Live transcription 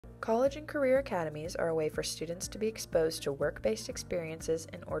College and career academies are a way for students to be exposed to work-based experiences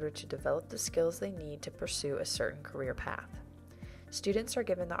in order to develop the skills they need to pursue a certain career path. Students are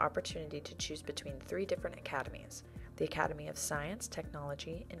given the opportunity to choose between 3 different academies: the Academy of Science,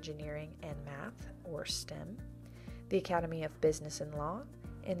 Technology, Engineering, and Math, or STEM, the Academy of Business and Law,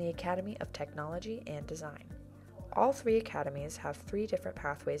 and the Academy of Technology and Design. All 3 academies have 3 different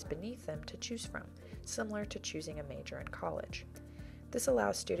pathways beneath them to choose from, similar to choosing a major in college. This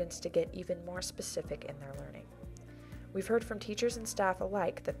allows students to get even more specific in their learning. We've heard from teachers and staff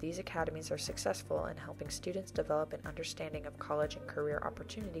alike that these academies are successful in helping students develop an understanding of college and career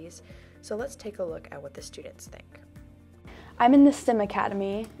opportunities, so let's take a look at what the students think. I'm in the STEM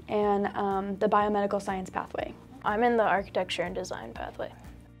Academy and the biomedical science pathway. I'm in the architecture and design pathway.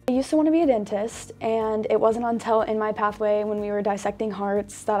 I used to want to be a dentist, and it wasn't until in my pathway when we were dissecting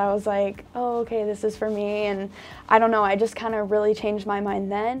hearts that I was like, oh, okay, this is for me, and I don't know, I just kind of really changed my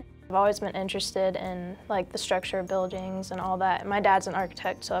mind then. I've always been interested in the structure of buildings and all that. My dad's an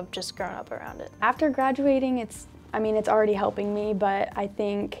architect, so I've just grown up around it. After graduating, it's already helping me, but I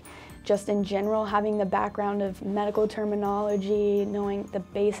think just in general, having the background of medical terminology, knowing the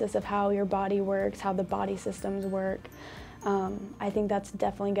basis of how your body works, how the body systems work, I think that's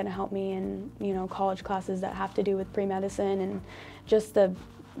definitely going to help me in, college classes that have to do with pre-medicine, and just the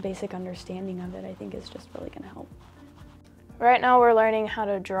basic understanding of it, I think, is just really going to help. Right now we're learning how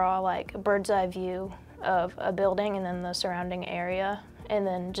to draw a bird's eye view of a building and then the surrounding area, and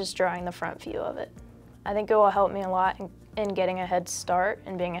then just drawing the front view of it. I think it will help me a lot in getting a head start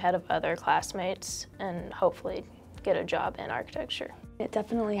and being ahead of other classmates, and hopefully get a job in architecture. It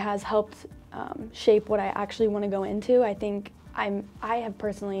definitely has helped shape what I actually want to go into. I think I have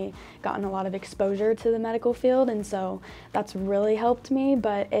personally gotten a lot of exposure to the medical field, and so that's really helped me,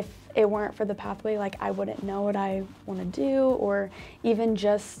 but if it weren't for the pathway, I wouldn't know what I want to do, or even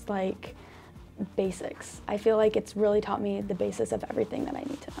just basics. I feel like it's really taught me the basis of everything that I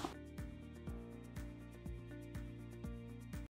need to know.